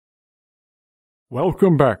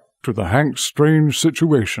Welcome back to the Hank Strange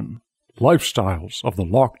Situation, Lifestyles of the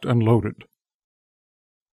Locked and Loaded.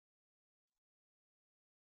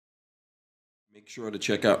 Make sure to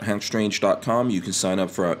check out hankstrange.com. You can sign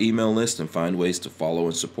up for our email list and find ways to follow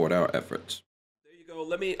and support our efforts. There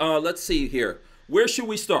you go. Let's see here. Where should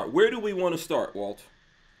we start? Where do we want to start, Walt?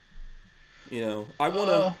 You know, I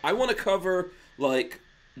want to cover, like,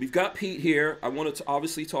 we've got Pete here. I want to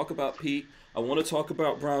obviously talk about Pete. I want to talk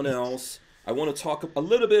about Brownells. I want to talk a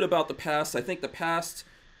little bit about the past. I think the past,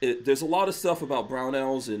 there's a lot of stuff about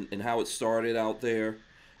Brownells and how it started out there.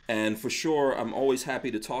 And for sure, I'm always happy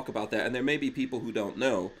to talk about that. And there may be people who don't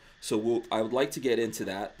know. So I would like to get into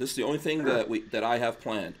that. This is the only thing that I have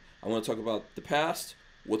planned. I want to talk about the past,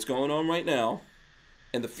 what's going on right now,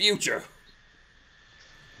 and the future.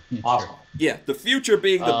 Awesome. Yeah, the future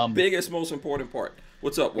being the biggest, most important part.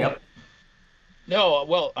 What's up, Walt? Yep. No,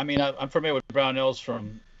 well, I mean, I'm familiar with Brownells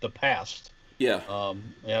from the past. Yeah.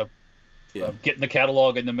 Getting the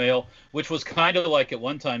catalog in the mail, which was kind of like at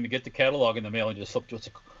one time you get the catalog in the mail and just look,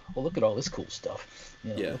 oh, look at all this cool stuff.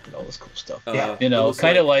 You know, Look at all this cool stuff. You know,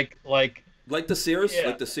 kind of like the Sears,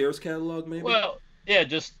 like the Sears catalog, maybe. Well, yeah,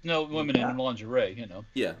 just women in lingerie, you know.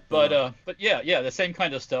 Yeah. But yeah, the same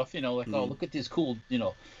kind of stuff, you know, like oh, look at this cool, you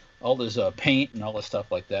know, all this paint and all this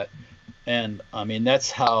stuff like that. And I mean,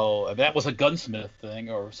 that was a gunsmith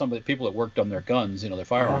thing, or some of the people that worked on their guns, you know, their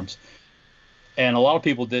firearms. And a lot of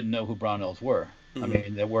people didn't know who Brownells were. I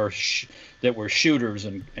mean, there were shooters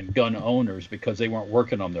and gun owners because they weren't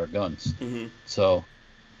working on their guns. So,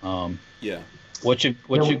 what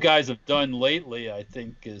you guys have done lately, I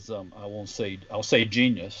think, is I'll say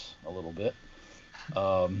genius a little bit.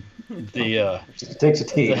 It takes a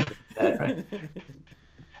team.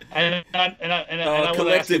 And I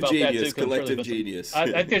collective about genius, that too, collective genius.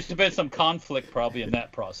 I think there's been some conflict probably in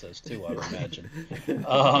that process too, I would imagine.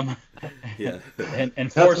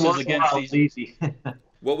 And forces against these. Easy.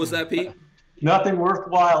 What was that, Pete? Nothing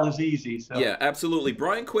worthwhile is easy. So. Yeah, absolutely.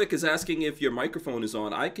 Brian Quick is asking if your microphone is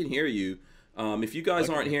on. I can hear you. If you guys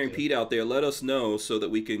aren't hearing Pete out there, let us know so that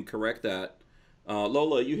we can correct that.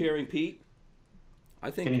 Lola, are you hearing Pete?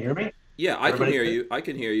 Can you hear me? Yeah, I can hear you. I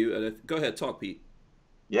can hear you. Go ahead, talk, Pete.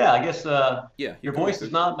 Yeah, I guess your voice is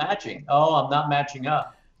not matching. Oh, I'm not matching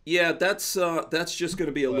up. Yeah, that's just going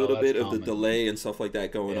to be a little bit of the delay and stuff like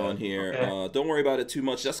that going on here. Okay. Don't worry about it too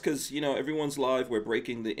much. That's because, you know, everyone's live. We're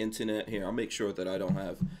breaking the internet here. I'll make sure that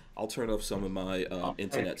I'll turn off some of my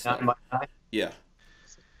internet stuff. Yeah.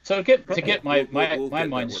 So to get my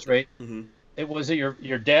mind straight, it was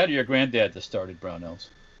your dad or your granddad that started Brownells?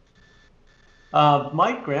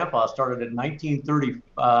 My grandpa started in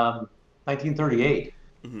 1938.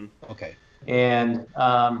 Okay. And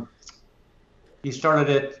he started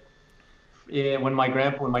it when my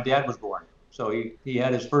dad was born. So he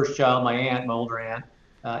had his first child, my older aunt,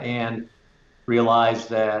 and realized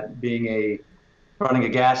that running a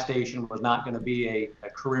gas station was not going to be a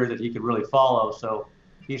career that he could really follow. So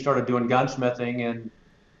he started doing gunsmithing and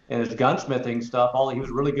his gunsmithing stuff. He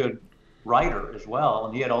was a really good writer as well,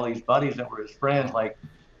 and he had all these buddies that were his friends, like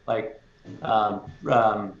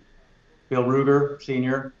Bill Ruger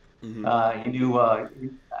Sr. He knew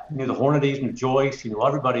the Hornadys, knew Joyce, he knew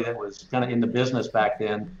everybody that was kind of in the business back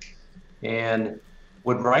then, and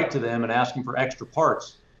would write to them and ask them for extra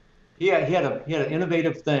parts. He had an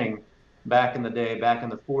innovative thing back in the day, back in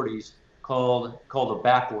the 40s, called a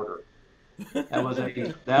backorder.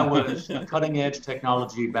 That was a cutting edge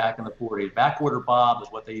technology back in the 40s. Backorder Bob is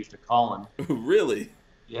what they used to call him. Really?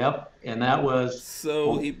 Yep, and that was...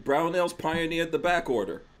 So Brownells pioneered the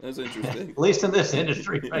backorder. That's interesting. At least in this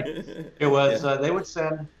industry, right? It was, they would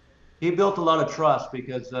send... He built a lot of trust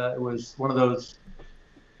because it was one of those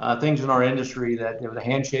things in our industry that the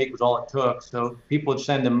handshake was all it took. So people would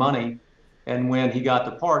send him money, and when he got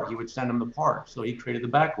the part, he would send him the part. So he created the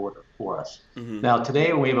backorder for us. Now,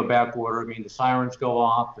 today when we have a backorder, I mean, the sirens go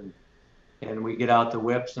off, and we get out the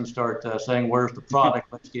whips and start saying, where's the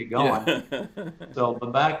product? Let's get going. So,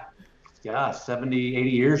 but back, 70, 80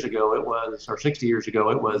 years ago, or 60 years ago,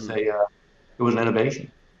 it was an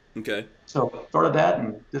innovation. Okay. So started that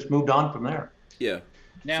and just moved on from there. Yeah.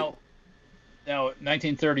 Now,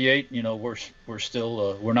 1938, you know, we're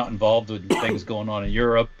still, we're not involved with things going on in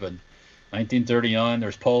Europe, and 1939,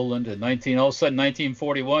 there's Poland, and all of a sudden,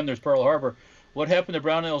 1941, there's Pearl Harbor. What happened to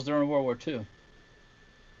Brownells during World War II?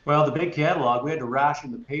 Well, the big catalog, we had to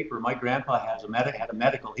ration the paper. My grandpa had a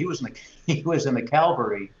medical. He was in the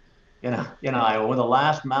cavalry in Iowa, one of the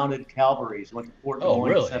last mounted cavalries. Went to Fort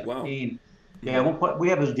Dearborn in 17. Wow. Yeah, we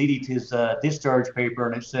have his discharge paper,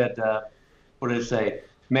 and it said, what did it say?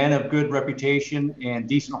 Man of good reputation and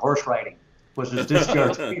decent horse riding was his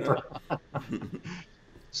discharge paper.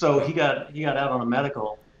 So he got out on a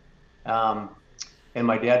medical, and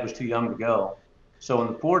my dad was too young to go. So in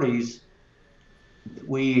the 40s,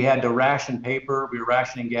 we had to ration paper. We were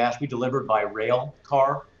rationing gas. We delivered by rail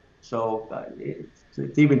car. So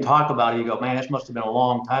to even talk about it, you go, man, this must have been a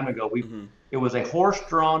long time ago. It was a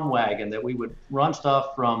horse-drawn wagon that we would run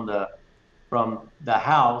stuff from the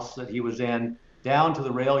house that he was in down to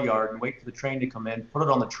the rail yard and wait for the train to come in, put it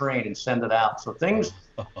on the train and send it out. So things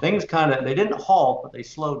kind of, they didn't halt, but they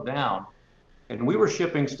slowed down. And we were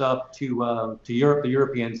shipping stuff to Europe, the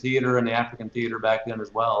European theater and the African theater back then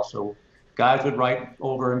as well. So guys would write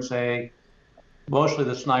over and say, mostly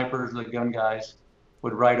the snipers, the gun guys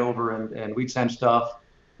would write over and we'd send stuff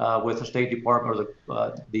with the State Department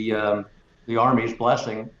or the Army's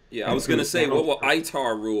blessing. Yeah, I was going to say, what were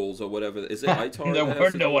ITAR rules or whatever? Is it ITAR? There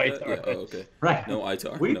were no ITAR. Yeah, oh, okay. Right. No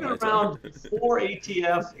ITAR. We've been around for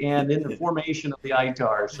ATF and in the formation of the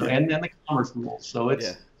ITAR, so and then the commerce rules. So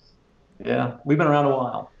it's we've been around a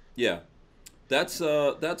while. Yeah, that's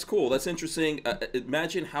cool. That's interesting.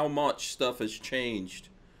 Imagine how much stuff has changed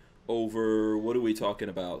over, what are we talking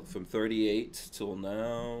about, from 38 till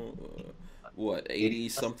now? What, 80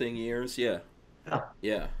 something years? Yeah.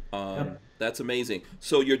 Yeah. That's amazing.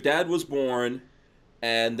 So your dad was born,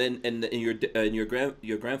 and then your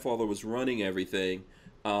grandfather was running everything,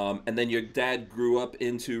 and then your dad grew up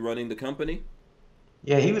into running the company.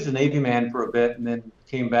 Yeah, he was a Navy man for a bit, and then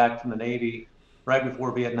came back from the Navy right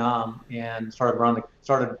before Vietnam, and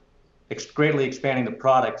started greatly expanding the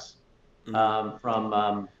products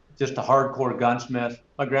from just a hardcore gunsmith.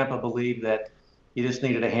 My grandpa believed that you just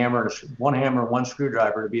needed one hammer and one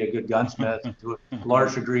screwdriver to be a good gunsmith. To a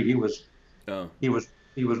large degree, he was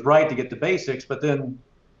right to get the basics, but then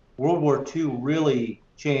World War II really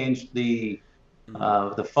changed the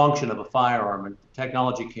function of a firearm, and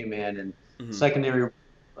technology came in, and secondary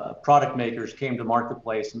product makers came to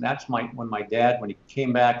marketplace, and that's when my dad, when he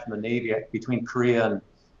came back from the Navy between Korea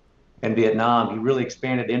and Vietnam, he really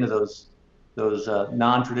expanded into those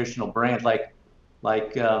non-traditional brands like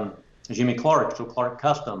Jimmy Clark, so Clark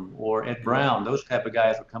Custom, or Ed Brown. Those type of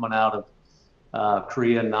guys were coming out of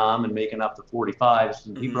Korea and Nam and making up the 45s,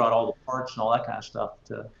 and he brought all the parts and all that kind of stuff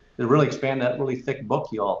to really expand that really thick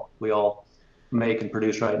book we all make and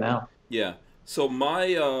produce right now. Yeah. So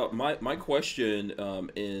my question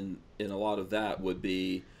in a lot of that would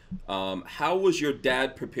be, how was your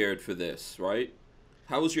dad prepared for this, right?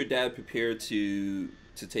 How was your dad prepared to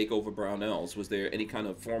take over Brownells? Was there any kind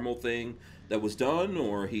of formal thing that was done,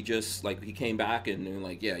 or he just he came back and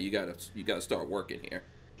like, yeah, you gotta start working here?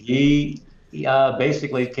 He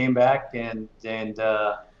basically came back and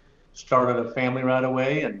started a family right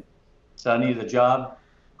away, and so I needed a job,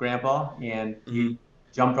 Grandpa, and he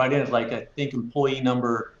jumped right in. It's I think employee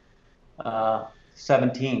number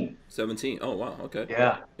 17. 17. Oh wow. Okay.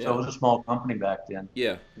 Yeah. So it was a small company back then.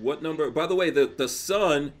 Yeah. What number? By the way, the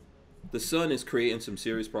sun is creating some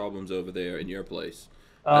serious problems over there in your place.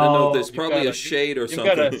 I don't know if there's probably a shade or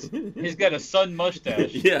something. He's got a sun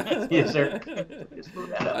mustache. Yeah. Yes, sir.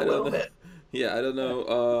 I don't know. Yeah, I don't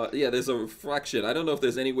know. Yeah, there's a reflection. I don't know if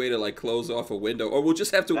there's any way to close off a window, or we'll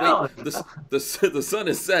just have to wait. The sun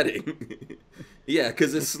is setting. Yeah,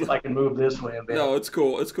 because it's. I can move this way a bit. No, it's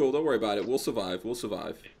cool. It's cool. Don't worry about it. We'll survive.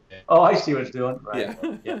 Oh, I see what it's doing. Right.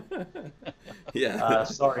 Yeah. Yeah.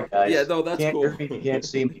 Sorry, guys. Yeah, no, that's cool. You can't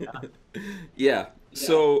see me. Huh? Yeah.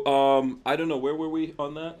 So, I don't know. Where were we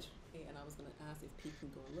on that? Okay, and I was going to ask if Pete can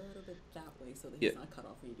go a little bit that way so that he's not cut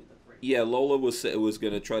off when you do the break. Yeah, Lola was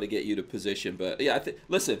going to try to get you to position, but yeah,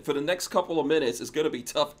 listen, for the next couple of minutes, it's going to be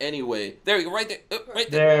tough anyway. There you go, right there, right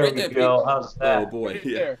there, right there. Go. How's that? Oh boy,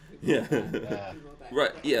 yeah,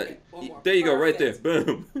 right, yeah. There you go, right there,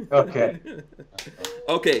 boom. Okay.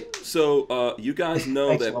 Okay, so you guys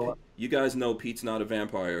know Thanks, Lola. you guys know Pete's not a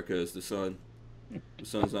vampire because the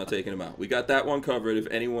sun's not taking him out. We got that one covered. If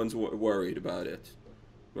anyone's worried about it,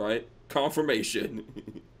 right?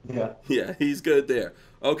 Confirmation. Yeah. Yeah, he's good there.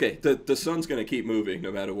 Okay, the sun's going to keep moving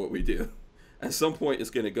no matter what we do. At some point, it's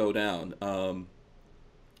going to go down.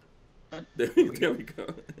 There we go.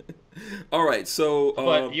 All right, so...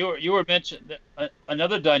 but you were mentioning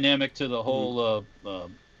another dynamic to the whole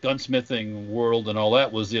gunsmithing world and all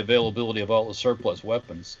that was the availability of all the surplus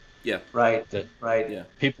weapons. Yeah. Right. Yeah.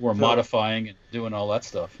 People were modifying and doing all that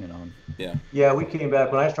stuff, Yeah. Yeah, we came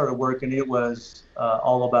back. When I started working, it was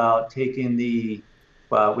all about taking we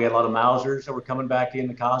had a lot of Mausers that were coming back in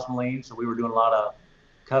the Cosmoline, so we were doing a lot of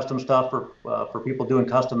custom stuff for people doing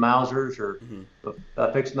custom Mausers or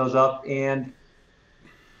fixing those up. And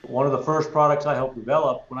one of the first products I helped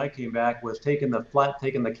develop when I came back was taking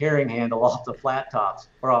the carrying handle off the flat tops,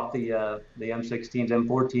 or off the M16s,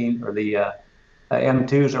 M14, or the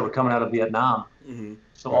M2s that were coming out of Vietnam. Mm-hmm.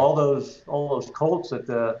 So all those Colts that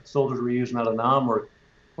the soldiers were using out of Nam we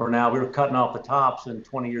were cutting off the tops, and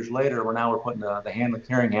 20 years later, we're putting the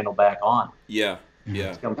carrying handle back on. Yeah. Yeah.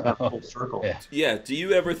 It's come kind of full circle. Yeah. Do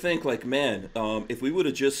you ever think, like, man, if we would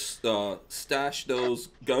have just stashed those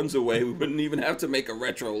guns away, we wouldn't even have to make a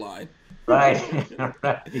retro line. Right.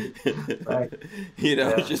 Right. You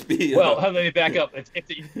know, just be. Well, let me back up.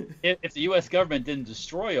 If the U.S. government didn't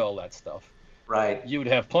destroy all that stuff, right, you would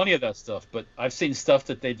have plenty of that stuff. But I've seen stuff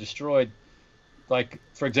that they destroyed, like,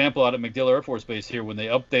 for example, out at MacDill Air Force Base here, when they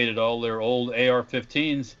updated all their old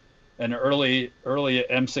AR-15s and early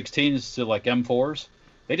M16s to like M4s,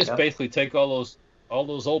 they just basically take all those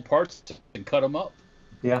old parts and cut them up.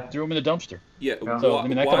 Yeah. Threw them in the dumpster. Yeah. So,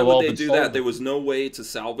 why would they do that? There was no way to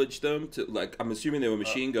salvage them. I'm assuming they were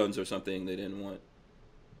machine guns or something they didn't want.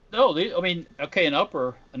 No, an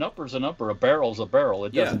upper's an upper, a barrel's a barrel.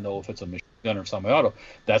 It doesn't know if it's a machine gun or semi-auto.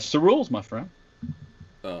 That's the rules, my friend.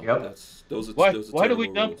 Yep. Why do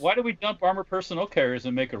we dump armored personnel carriers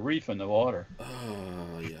and make a reef in the water?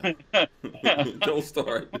 Oh yeah. Don't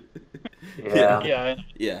start. Yeah.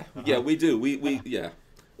 Yeah. We do. We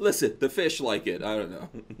Listen, the fish like it. I don't know.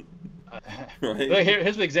 Right.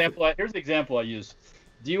 Here's the example I use.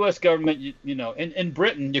 The U.S. government, in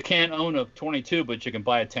Britain, you can't own a 22, but you can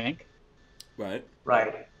buy a tank. Right.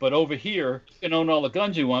 Right. But over here, you can own all the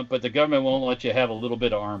guns you want, but the government won't let you have a little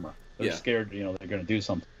bit of armor. They're scared, they're going to do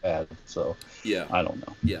something bad. So I don't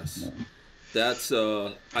know. Yes.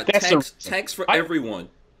 No. That's tanks for everyone.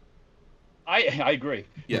 I agree.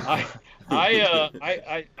 Yeah.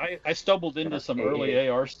 I stumbled into some early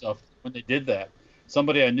AR stuff when they did that.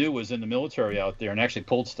 Somebody I knew was in the military out there and actually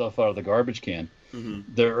pulled stuff out of the garbage can.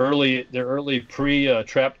 Mm-hmm. Their early pre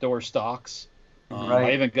trapdoor stocks. Right.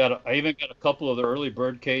 I even got a couple of the early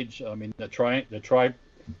birdcage. I mean, the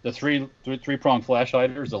three prong flash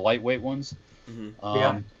hiders, the lightweight ones.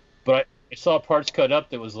 Mm-hmm. But I saw parts cut up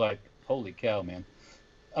that was like, holy cow, man.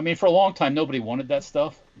 I mean, for a long time, nobody wanted that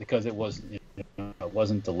stuff because it wasn't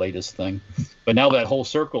the latest thing. But now that whole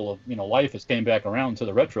circle of life has came back around to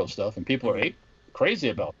the retro stuff, and people are crazy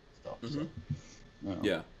about stuff. Mm-hmm. So,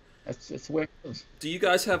 yeah, it's the way it goes. Do you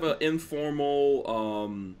guys have an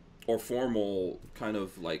informal or formal kind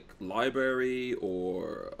of like library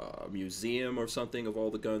or museum or something of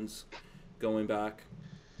all the guns going back?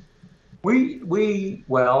 We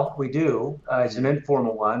do. It's an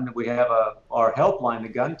informal one. We have our helpline, the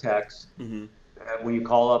Gun Techs. Mm-hmm. When you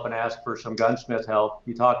call up and ask for some gunsmith help,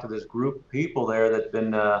 you talk to this group of people there that've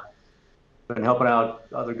been helping out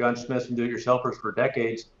other gunsmiths and do-it-yourselfers for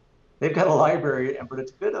decades. They've got a library, but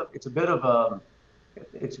it's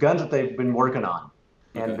guns that they've been working on,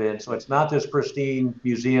 so it's not this pristine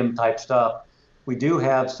museum type stuff. We do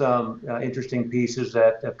have some interesting pieces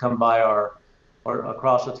that have come by or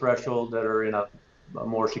across the threshold that are in a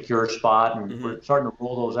more secure spot, and we're starting to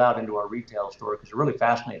roll those out into our retail store because they're really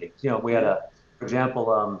fascinating. We had for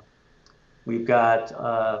example, we've got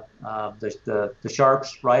the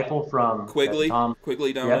Sharps rifle from Quigley Down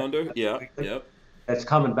Under. Yeah, Quigley. Yep. It's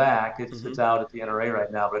coming back. It's out at the NRA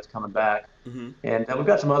right now, but it's coming back. Mm-hmm. And we've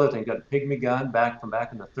got some other things. Got a pygmy gun back in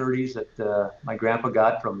the 30s that my grandpa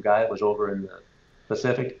got from a guy that was over in the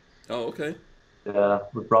Pacific. Oh, okay. We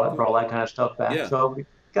brought all that kind of stuff back. Yeah. So we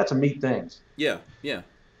got some neat things. Yeah.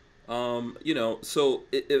 So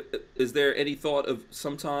is there any thought of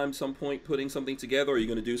some point putting something together? Or are you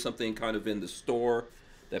going to do something kind of in the store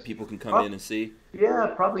that people can come in and see?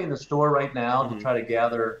 Yeah, probably in the store right now to try to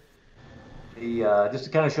gather just to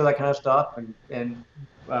kind of show that kind of stuff. And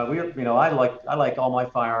I like all my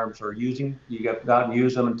firearms are using. You go out and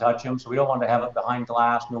use them and touch them. So we don't want to have it behind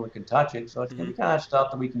glass. No one can touch it. So it's going to be kind of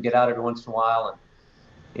stuff that we can get out every once in a while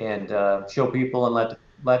and show people and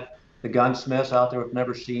let the gunsmiths out there who've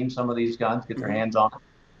never seen some of these guns get their hands on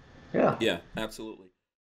it. Yeah, absolutely.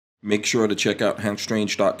 Make sure to check out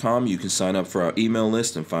hankstrange.com. You can sign up for our email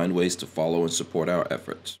list and find ways to follow and support our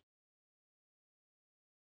efforts.